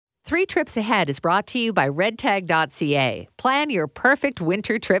3 Trips Ahead is brought to you by redtag.ca. Plan your perfect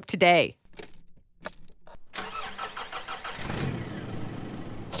winter trip today.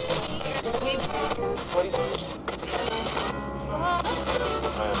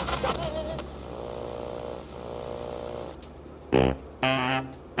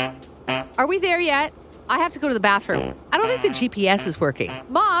 Are we there yet? I have to go to the bathroom. I don't think the GPS is working.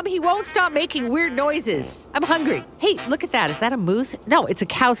 Mom, he won't stop making weird noises. I'm hungry. Hey, look at that. Is that a moose? No, it's a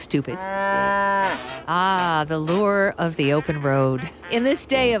cow, stupid. Ah, the lure of the open road. In this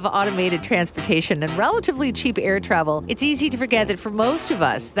day of automated transportation and relatively cheap air travel, it's easy to forget that for most of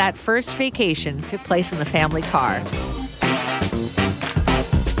us, that first vacation took place in the family car.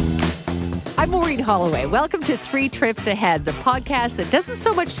 I'm Maureen Holloway. Welcome to 3 Trips Ahead, the podcast that doesn't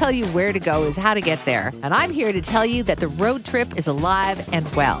so much tell you where to go as how to get there. And I'm here to tell you that the road trip is alive and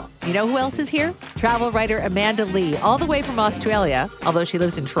well. You know who else is here? Travel writer Amanda Lee, all the way from Australia, although she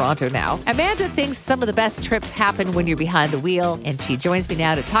lives in Toronto now. Amanda thinks some of the best trips happen when you're behind the wheel, and she joins me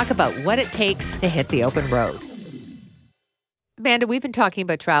now to talk about what it takes to hit the open road. Amanda, we've been talking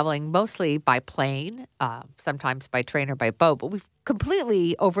about traveling mostly by plane, sometimes by train or by boat, but we've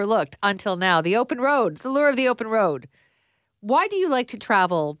completely overlooked until now the open road, the lure of the open road. Why do you like to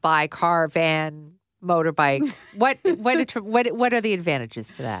travel by car, van, motorbike? What are the advantages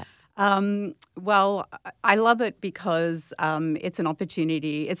to that? Well, I love it because it's an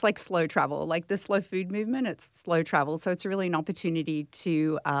opportunity. It's like slow travel, like the slow food movement. It's slow travel, so it's really an opportunity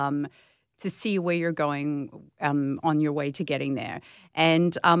to see where you're going on your way to getting there.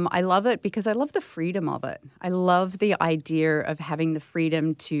 And I love it because I love the freedom of it. I love the idea of having the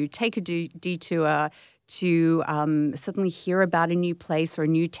freedom to take a detour, to suddenly hear about a new place or a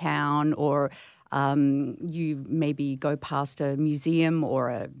new town, or you maybe go past a museum or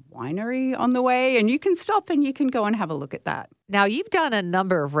a winery on the way, and you can stop and you can go and have a look at that. Now, you've done a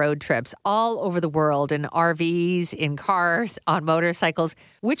number of road trips all over the world in RVs, in cars, on motorcycles.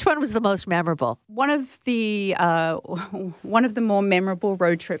 Which one was the most memorable? One of the more memorable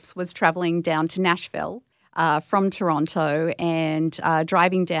road trips was traveling down to Nashville from Toronto, and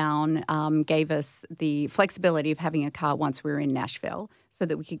driving down gave us the flexibility of having a car once we were in Nashville so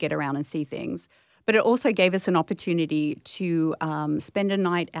that we could get around and see things. But it also gave us an opportunity to spend a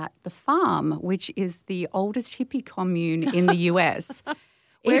night at the farm, which is the oldest hippie commune in the U.S.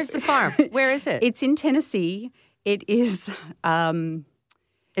 Where's the farm? Where is it? It's in Tennessee. It is...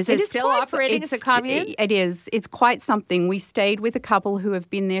 Is it still operating as a commune? It is. It's quite something. We stayed with a couple who have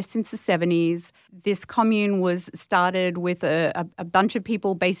been there since the 70s. This commune was started with a bunch of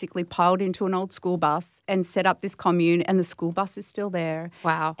people basically piled into an old school bus and set up this commune, and the school bus is still there.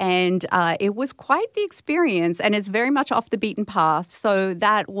 Wow. And it was quite the experience, and it's very much off the beaten path. So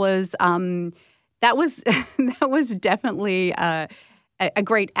that was that was definitely a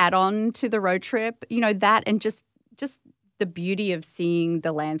great add-on to the road trip. You know, that and just the beauty of seeing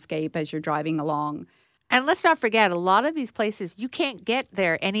the landscape as you're driving along. And let's not forget, a lot of these places, you can't get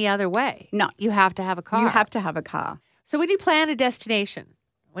there any other way. No. You have to have a car. You have to have a car. So when you plan a destination,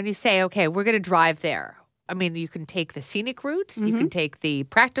 when you say, okay, we're going to drive there, I mean, you can take the scenic route, you can take the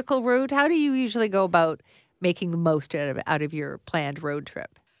practical route. How do you usually go about making the most out of your planned road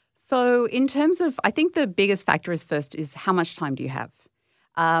trip? So in terms of, I think the biggest factor is how much time do you have?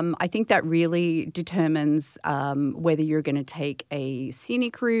 I think that really determines whether you're going to take a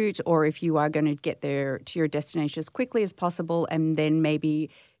scenic route or if you are going to get there to your destination as quickly as possible and then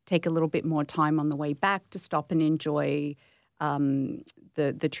maybe take a little bit more time on the way back to stop and enjoy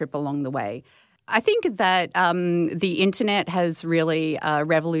the trip along the way. I think that the internet has really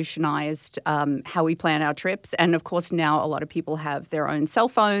revolutionized how we plan our trips. And, of course, now a lot of people have their own cell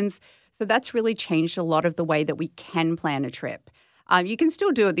phones. So that's really changed a lot of the way that we can plan a trip. You can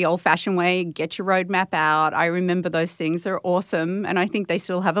still do it the old-fashioned way, get your road map out. I remember those things. They're awesome, and I think they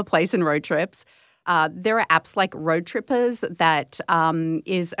still have a place in road trips. There are apps like Road Trippers that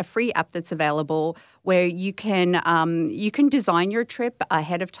is a free app that's available where you can design your trip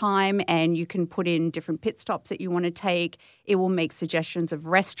ahead of time and you can put in different pit stops that you want to take. It will make suggestions of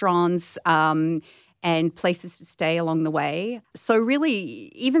restaurants and places to stay along the way. So really,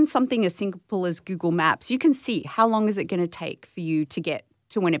 even something as simple as Google Maps, you can see how long is it going to take for you to get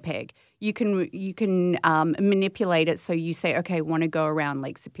to Winnipeg. You can manipulate it so you say, okay, I want to go around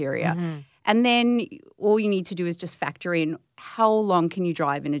Lake Superior. Mm-hmm. And then all you need to do is just factor in how long can you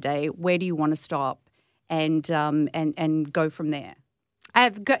drive in a day, where do you want to stop, and go from there.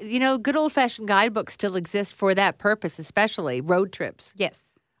 Good old-fashioned guidebooks still exist for that purpose, especially road trips. Yes.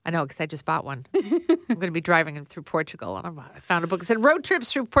 I know, because I just bought one. I'm going to be driving through Portugal, and I found a book that said road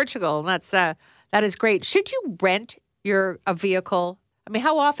trips through Portugal, and that is great. Should you rent a vehicle? mean,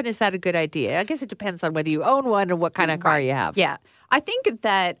 how often is that a good idea? I guess it depends on whether you own one or what kind of car you have. Yeah. I think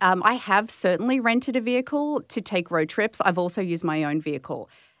that I have certainly rented a vehicle to take road trips. I've also used my own vehicle.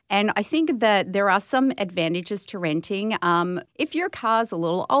 And I think that there are some advantages to renting. If your car's a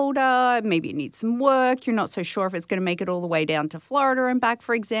little older, maybe it needs some work, you're not so sure if it's going to make it all the way down to Florida and back,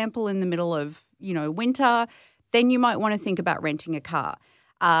 for example, in the middle of, winter, then you might want to think about renting a car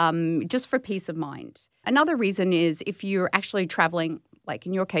just for peace of mind. Another reason is if you're actually traveling, like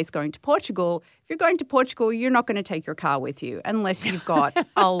in your case, going to Portugal, if you're going to Portugal, you're not going to take your car with you unless you've got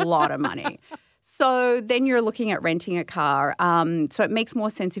a lot of money. So then you're looking at renting a car. So it makes more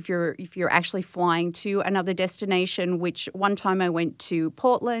sense if you're actually flying to another destination, which one time I went to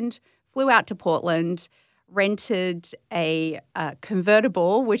Portland, flew out to Portland, rented a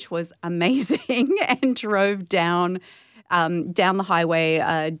convertible, which was amazing, and drove down the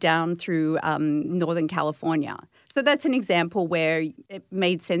highway down through Northern California. So that's an example where it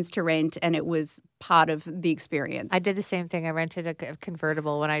made sense to rent and it was part of the experience. I did the same thing. I rented a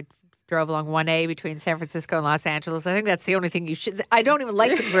convertible when I drove along 1A between San Francisco and Los Angeles. I think that's the only thing you should. I don't even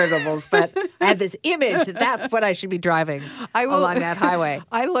like convertibles, but I had this image that that's what I should be driving along that highway.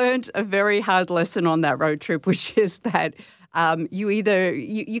 I learned a very hard lesson on that road trip, which is that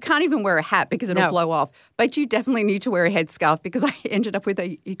you can't even wear a hat because it'll blow off, but you definitely need to wear a headscarf because I ended up with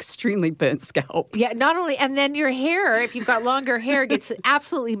an extremely burnt scalp. Yeah, not only, and then your hair, if you've got longer hair, gets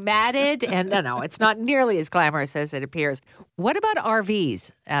absolutely matted, and no, it's not nearly as glamorous as it appears. What about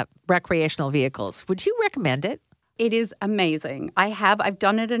RVs, recreational vehicles? Would you recommend it? It is amazing. I've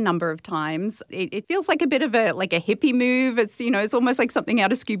done it a number of times. It feels like a bit of a hippie move. It's it's almost like something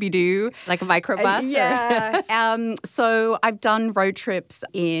out of Scooby-Doo. Like a microbus? Yeah. So I've done road trips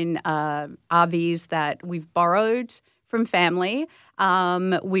in RVs that we've borrowed from family,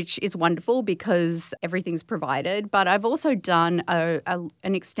 which is wonderful because everything's provided. But I've also done an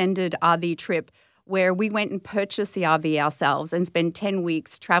extended RV trip where we went and purchased the RV ourselves and spent 10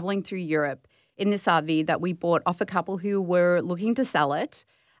 weeks traveling through Europe in this RV that we bought off a couple who were looking to sell it.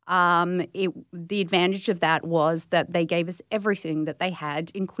 The advantage of that was that they gave us everything that they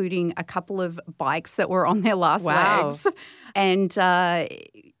had, including a couple of bikes that were on their last legs. And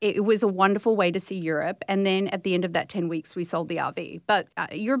it was a wonderful way to see Europe. And then at the end of that 10 weeks, we sold the RV. But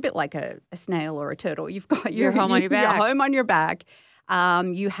you're a bit like a snail or a turtle. You've got your home on your back. Your home on your back.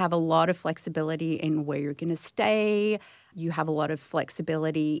 You have a lot of flexibility in where you're going to stay. You have a lot of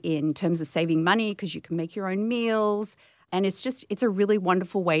flexibility in terms of saving money because you can make your own meals. And it's a really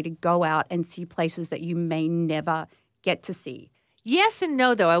wonderful way to go out and see places that you may never get to see. Yes and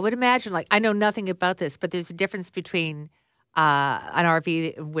no, though. I would imagine, I know nothing about this, but there's a difference between an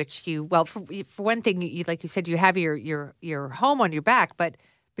RV in which for one thing, like you said, you have your home on your back, but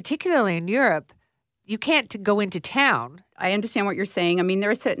particularly in Europe, you can't go into town. I understand what you're saying. I mean,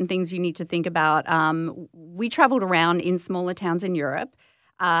 there are certain things you need to think about. We traveled around in smaller towns in Europe.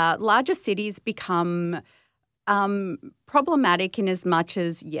 Larger cities become problematic in as much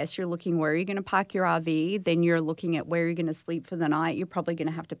as, yes, you're looking where you're going to park your RV, then you're looking at where you're going to sleep for the night. You're probably going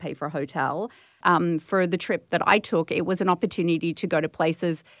to have to pay for a hotel. For the trip that I took, it was an opportunity to go to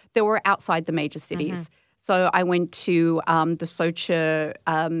places that were outside the major cities. Mm-hmm. So I went to the Socha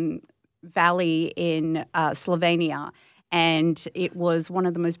Valley in Slovenia, and it was one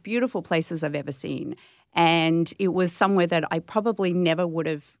of the most beautiful places I've ever seen. And it was somewhere that I probably never would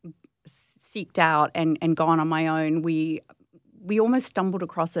have seeked out and gone on my own. We almost stumbled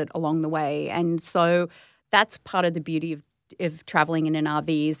across it along the way. And so that's part of the beauty of traveling in an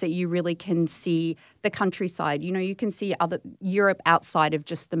RV is that you really can see the countryside. You can see Europe outside of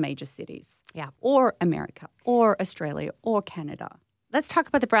just the major cities. Yeah. Or America or Australia or Canada. Let's talk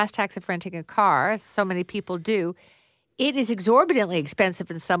about the brass tacks of renting a car, as so many people do. It is exorbitantly expensive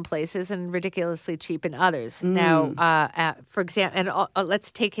in some places and ridiculously cheap in others. Now, for example, and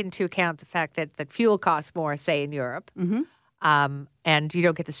let's take into account the fact that fuel costs more, say, in Europe. Mm-hmm. And you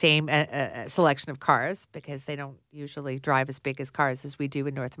don't get the same selection of cars because they don't usually drive as big as cars as we do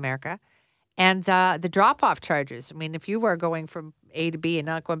in North America. And the drop-off charges. I mean, if you were going from A to B and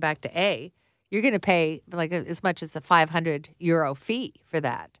not going back to A, you're going to pay as much as a €500 fee for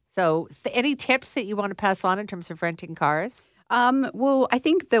that. So any tips that you want to pass on in terms of renting cars? Well, I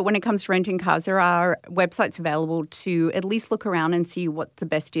think that when it comes to renting cars, there are websites available to at least look around and see what the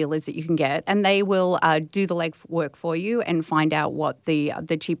best deal is that you can get. And they will do the legwork for you and find out what the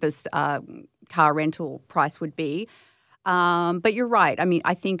cheapest car rental price would be. But you're right. I mean,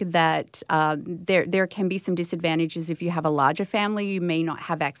 I think that there can be some disadvantages if you have a larger family. You may not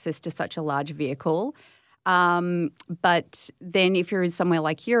have access to such a large vehicle. But then if you're in somewhere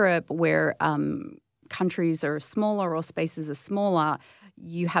like Europe where countries are smaller or spaces are smaller,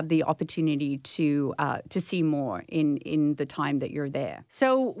 you have the opportunity to see more in the time that you're there.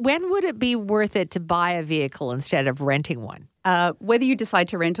 So when would it be worth it to buy a vehicle instead of renting one? Whether you decide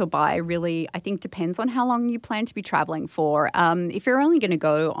to rent or buy really, I think, depends on how long you plan to be traveling for. If you're only going to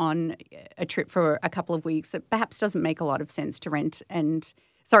go on a trip for a couple of weeks, it perhaps doesn't make a lot of sense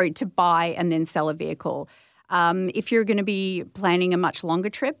to to buy and then sell a vehicle. If you're going to be planning a much longer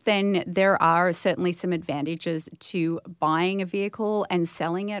trip, then there are certainly some advantages to buying a vehicle and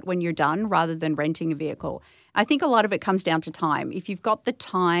selling it when you're done rather than renting a vehicle. I think a lot of it comes down to time. If you've got the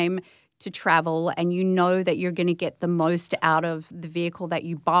time to travel and you know that you're going to get the most out of the vehicle that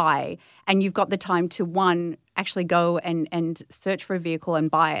you buy, and you've got the time to, one, actually go and search for a vehicle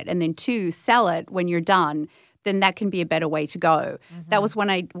and buy it, and then two, sell it when you're done, then that can be a better way to go. Mm-hmm. That was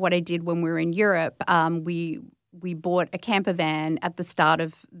what I did when we were in Europe. We bought a camper van at the start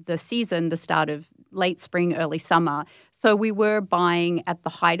of the season, the start of late spring, early summer. So we were buying at the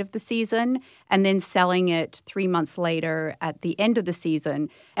height of the season and then selling it 3 months later at the end of the season.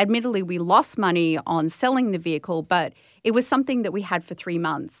 Admittedly, we lost money on selling the vehicle, but it was something that we had for 3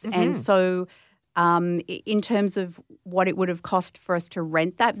 months. Mm-hmm. And so in terms of what it would have cost for us to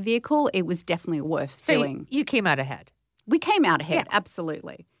rent that vehicle, it was definitely worth doing. You came out ahead. We came out ahead, yeah.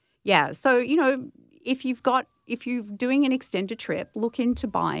 Absolutely. Yeah. So, if you're doing an extended trip, look into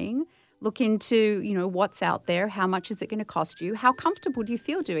buying, look into, what's out there, how much is it going to cost you, how comfortable do you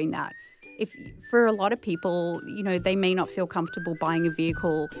feel doing that? If for a lot of people, they may not feel comfortable buying a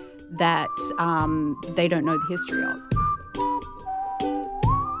vehicle that they don't know the history of.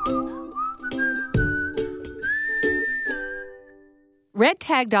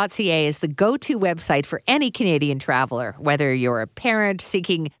 Redtag.ca is the go-to website for any Canadian traveler, whether you're a parent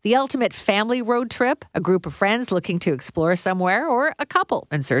seeking the ultimate family road trip, a group of friends looking to explore somewhere, or a couple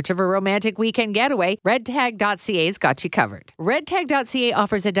in search of a romantic weekend getaway. Redtag.ca's got you covered. Redtag.ca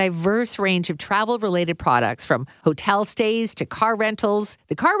offers a diverse range of travel-related products, from hotel stays to car rentals.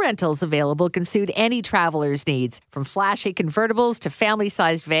 The car rentals available can suit any traveler's needs, from flashy convertibles to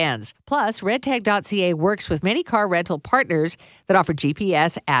family-sized vans. Plus, Redtag.ca works with many car rental partners that offer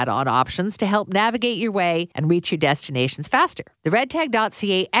GPS add-on options to help navigate your way and reach your destinations faster. The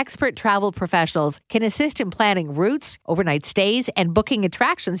Redtag.ca expert travel professionals can assist in planning routes, overnight stays, and booking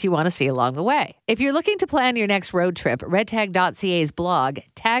attractions you want to see along the way. If you're looking to plan your next road trip, Redtag.ca's blog,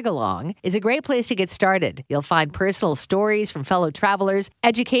 Tag Along, is a great place to get started. You'll find personal stories from fellow travelers,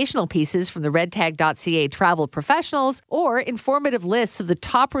 educational pieces from the Redtag.ca travel professionals, or informative lists of the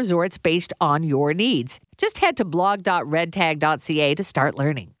top resorts based on your needs. Just head to blog.redtag.ca to start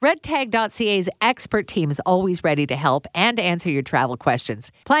learning. Redtag.ca's expert team is always ready to help and answer your travel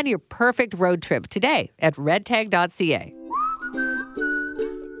questions. Plan your perfect road trip today at redtag.ca.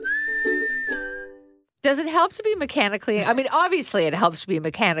 Does it help to be mechanically? I mean, obviously it helps to be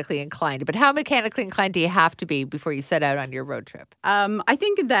mechanically inclined, but how mechanically inclined do you have to be before you set out on your road trip? I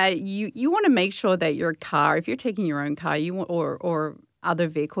think that you want to make sure that your car, if you're taking your own car, or other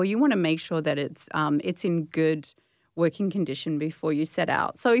vehicle, you want to make sure that it's in good working condition before you set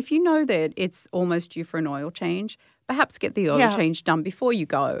out. So if you know that it's almost due for an oil change, perhaps get the oil change done before you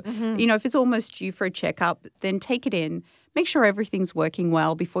go. Mm-hmm. If it's almost due for a checkup, then take it in. Make sure everything's working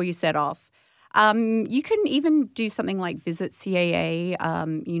well before you set off. You can even do something like visit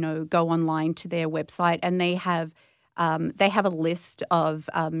CAA, go online to their website, and they have a list of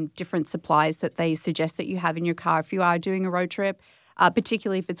different supplies that they suggest that you have in your car if you are doing a road trip.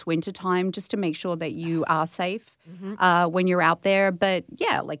 Particularly if it's wintertime, just to make sure that you are safe when you're out there. But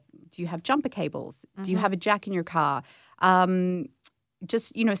yeah, do you have jumper cables? Mm-hmm. Do you have a jack in your car?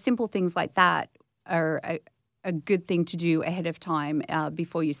 Simple things like that are a good thing to do ahead of time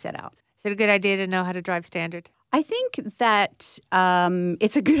before you set out. Is it a good idea to know how to drive standard? I think that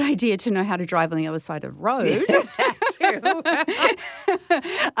it's a good idea to know how to drive on the other side of the road.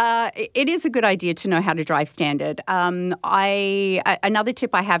 It is a good idea to know how to drive standard. Another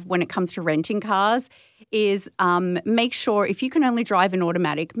tip I have when it comes to renting cars is make sure, if you can only drive an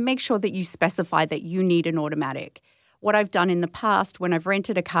automatic, make sure that you specify that you need an automatic. What I've done in the past when I've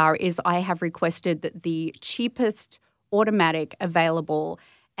rented a car is I have requested that the cheapest automatic available.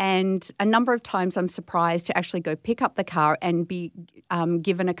 And a number of times I'm surprised to actually go pick up the car and be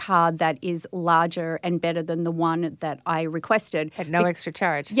given a car that is larger and better than the one that I requested. At no extra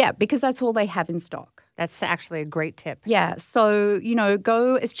charge. Yeah, because that's all they have in stock. That's actually a great tip. Yeah. So,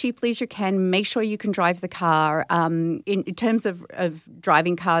 go as cheaply as you can. Make sure you can drive the car. In terms of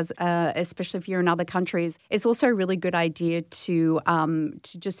driving cars, especially if you're in other countries, it's also a really good idea to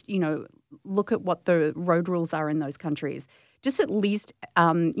just, look at what the road rules are in those countries. Just at least,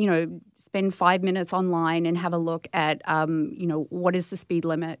 spend 5 minutes online and have a look at, what is the speed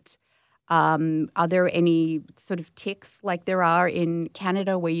limit? Are there any sort of ticks like there are in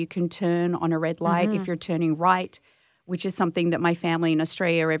Canada where you can turn on a red light if you're turning right, which is something that my family in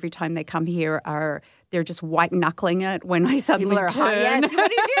Australia, every time they come here, they're just white knuckling it when I suddenly turn. Yes.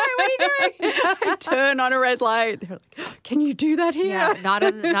 What are you doing? What are you doing? I turn on a red light. They're like, can you do that here? Yeah, not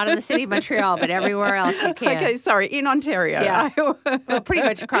in the city of Montreal, but everywhere else you can. Okay, sorry, in Ontario. Yeah. Well, pretty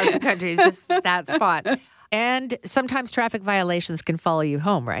much across the country is just that spot. And sometimes traffic violations can follow you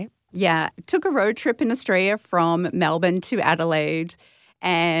home, right? Yeah, took a road trip in Australia from Melbourne to Adelaide,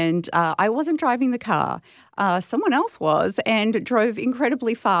 and I wasn't driving the car. Someone else was and drove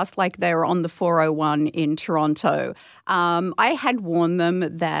incredibly fast like they were on the 401 in Toronto. I had warned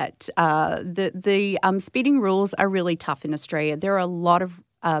them that the speeding rules are really tough in Australia. There are a lot of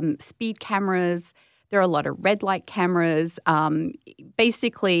speed cameras. There are a lot of red light cameras.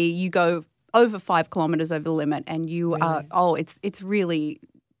 Basically, you go over 5 kilometres over the limit and you it's really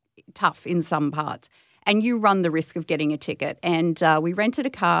tough in some parts, and you run the risk of getting a ticket. And we rented a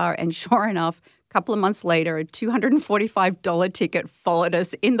car, and sure enough, a couple of months later, a $245 ticket followed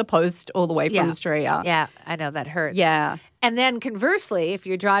us in the post all the way from Australia. Yeah, I know that hurts. Yeah. And then conversely, if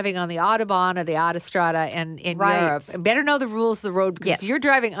you're driving on the Autobahn or the Autostrada in Europe, you better know the rules of the road, because if you're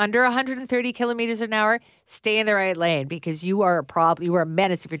driving under 130 kilometers an hour, stay in the right lane, because you are a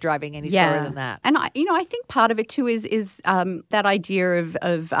menace if you're driving any slower than that. And I think part of it too is that idea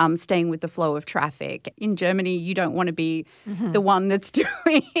of staying with the flow of traffic. In Germany, you don't want to be the one that's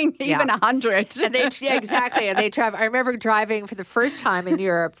doing even 100. And exactly. And they travel. I remember driving for the first time in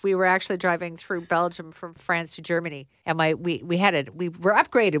Europe. We were actually driving through Belgium from France to Germany, and we were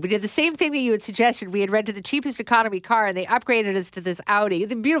upgraded. We did the same thing that you had suggested. We had rented the cheapest economy car, and they upgraded us to this Audi.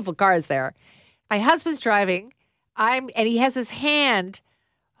 The beautiful cars there. My husband's driving, and he has his hand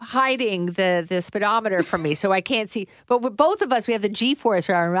hiding the speedometer from me, so I can't see. But with both of us, we have the G-force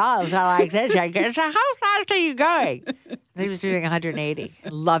around our mouths. I'm like this. I guess, how fast are you going? And he was doing 180,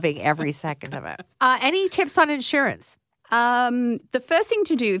 loving every second of it. Any tips on insurance? The first thing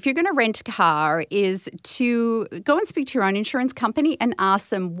to do if you're going to rent a car is to go and speak to your own insurance company and ask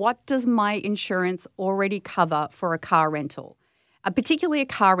them, what does my insurance already cover for a car rental? Particularly a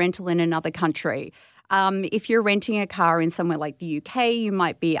car rental in another country. If you're renting a car in somewhere like the UK, you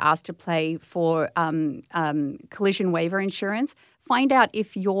might be asked to pay for collision waiver insurance. Find out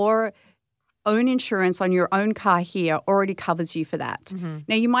if your own insurance on your own car here already covers you for that.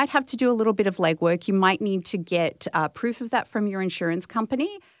 Now, you might have to do a little bit of legwork. You might need to get proof of that from your insurance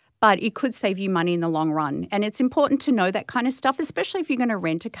company, but it could save you money in the long run. And it's important to know that kind of stuff, especially if you're going to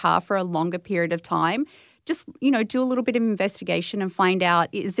rent a car for a longer period of time. Just, do a little bit of investigation and find out,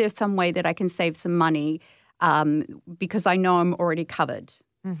 is there some way that I can save some money because I know I'm already covered.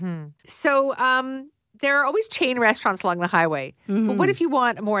 So there are always chain restaurants along the highway. But what if you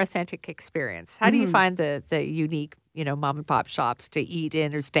want a more authentic experience? How do you find the unique, mom and pop shops to eat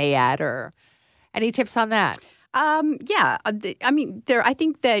in or stay at, or any tips on that? I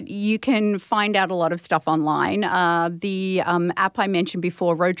think that you can find out a lot of stuff online. The app I mentioned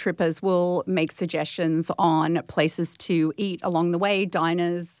before, Road Trippers, will make suggestions on places to eat along the way,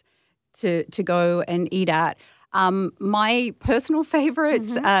 diners to go and eat at. My personal favorite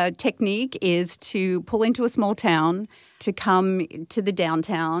technique is to pull into a small town, to come to the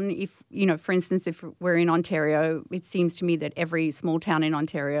downtown. If, for instance, if we're in Ontario, it seems to me that every small town in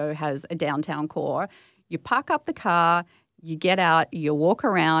Ontario has a downtown core. You park up the car, you get out, you walk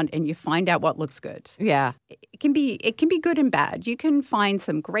around, and you find out what looks good. Yeah. It can be good and bad. You can find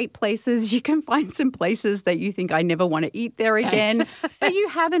some great places. You can find some places that you think, I never want to eat there again. But you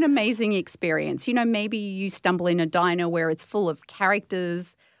have an amazing experience. Maybe you stumble in a diner where it's full of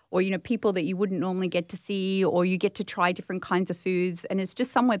characters or, people that you wouldn't normally get to see, or you get to try different kinds of foods, and it's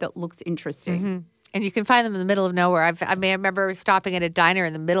just somewhere that looks interesting. And you can find them in the middle of nowhere. I remember stopping at a diner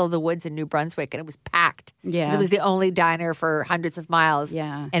in the middle of the woods in New Brunswick, and it was packed. Yeah. It was the only diner for hundreds of miles.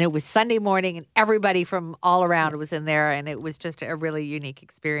 Yeah. And it was Sunday morning, and everybody from all around was in there, and it was just a really unique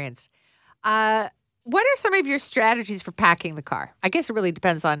experience. What are some of your strategies for packing the car? I guess it really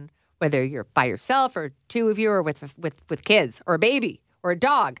depends on whether you're by yourself or two of you, or with kids or a baby or a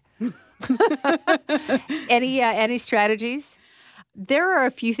dog. Any strategies? There are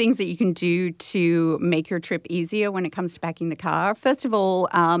a few things that you can do to make your trip easier when it comes to packing the car. First of all,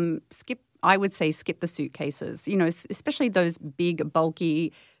 skip the suitcases, especially those big,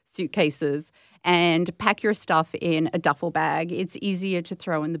 bulky suitcases, and pack your stuff in a duffel bag. It's easier to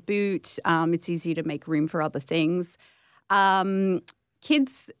throw in the boot. It's easier to make room for other things.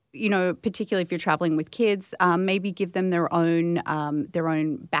 Kids particularly if you're traveling with kids, maybe give them their own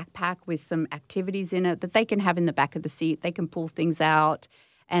backpack with some activities in it that they can have in the back of the seat. They can pull things out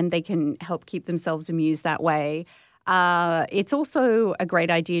and they can help keep themselves amused that way. It's also a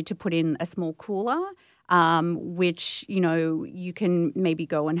great idea to put in a small cooler, which, you can maybe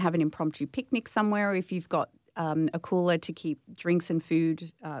go and have an impromptu picnic somewhere if you've got a cooler to keep drinks and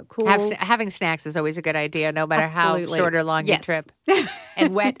food cool. Having snacks is always a good idea, no matter how short or long your trip.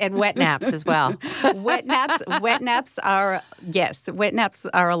 And wet naps as well. Wet naps are a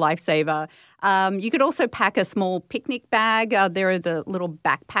lifesaver. You could also pack a small picnic bag. There are the little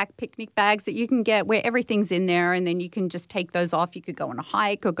backpack picnic bags that you can get where everything's in there, and then you can just take those off. You could go on a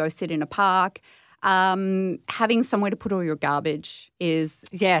hike or go sit in a park. Having somewhere to put all your garbage is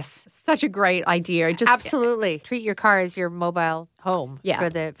such a great idea. Absolutely. Treat your car as your mobile home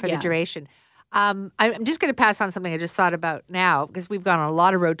for the duration. I'm just going to pass on something I just thought about now, because we've gone on a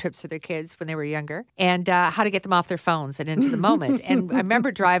lot of road trips with our kids when they were younger, and how to get them off their phones and into the moment. And I remember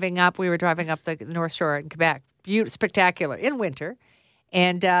we were driving up the North Shore in Quebec, spectacular, in winter.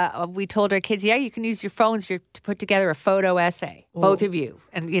 And we told our kids, you can use your phones to put together a photo essay, both of you.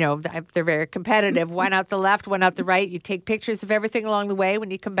 And, they're very competitive. One out the left, one out the right. You take pictures of everything along the way. When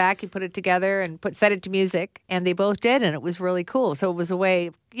you come back, you put it together and set it to music. And they both did, and it was really cool. So it was a way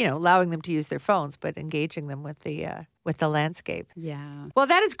of, allowing them to use their phones, but engaging them with the landscape. Yeah. Well,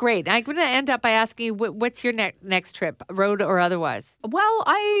 that is great. I'm going to end up by asking you, what's your next trip, road or otherwise? Well,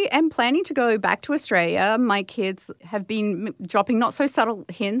 I am planning to go back to Australia. My kids have been dropping not so subtle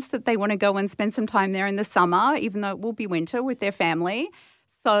hints that they want to go and spend some time there in the summer, even though it will be winter, with their family.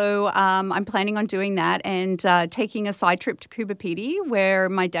 So I'm planning on doing that and taking a side trip to Coober Pedy, where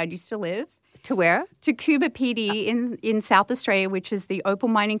my dad used to live. To where? To Coober Pedy in South Australia, which is the opal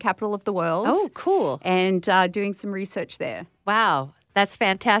mining capital of the world. Oh, cool. And doing some research there. Wow, that's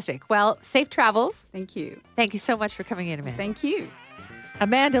fantastic. Well, safe travels. Thank you. Thank you so much for coming in, Amanda. Thank you.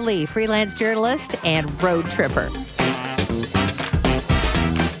 Amanda Lee, freelance journalist and road tripper.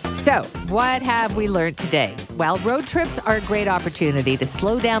 So, what have we learned today? Well, road trips are a great opportunity to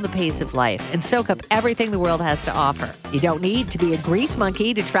slow down the pace of life and soak up everything the world has to offer. You don't need to be a grease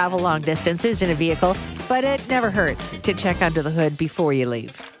monkey to travel long distances in a vehicle, but it never hurts to check under the hood before you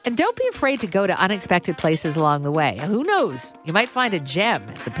leave. And don't be afraid to go to unexpected places along the way. Who knows? You might find a gem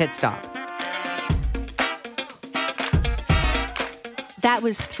at the pit stop. That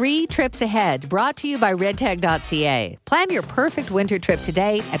was 3 Trips Ahead, brought to you by redtag.ca. Plan your perfect winter trip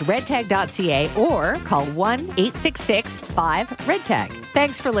today at redtag.ca or call 1-866-5-REDTAG.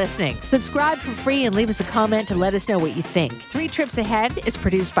 Thanks for listening. Subscribe for free and leave us a comment to let us know what you think. 3 Trips Ahead is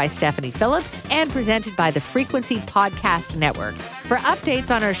produced by Stephanie Phillips and presented by the Frequency Podcast Network. For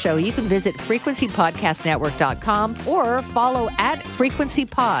updates on our show, you can visit frequencypodcastnetwork.com or follow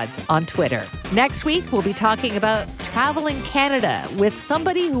 @FrequencyPods on Twitter. Next week, we'll be talking about traveling Canada with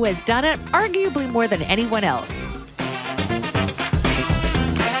somebody who has done it arguably more than anyone else.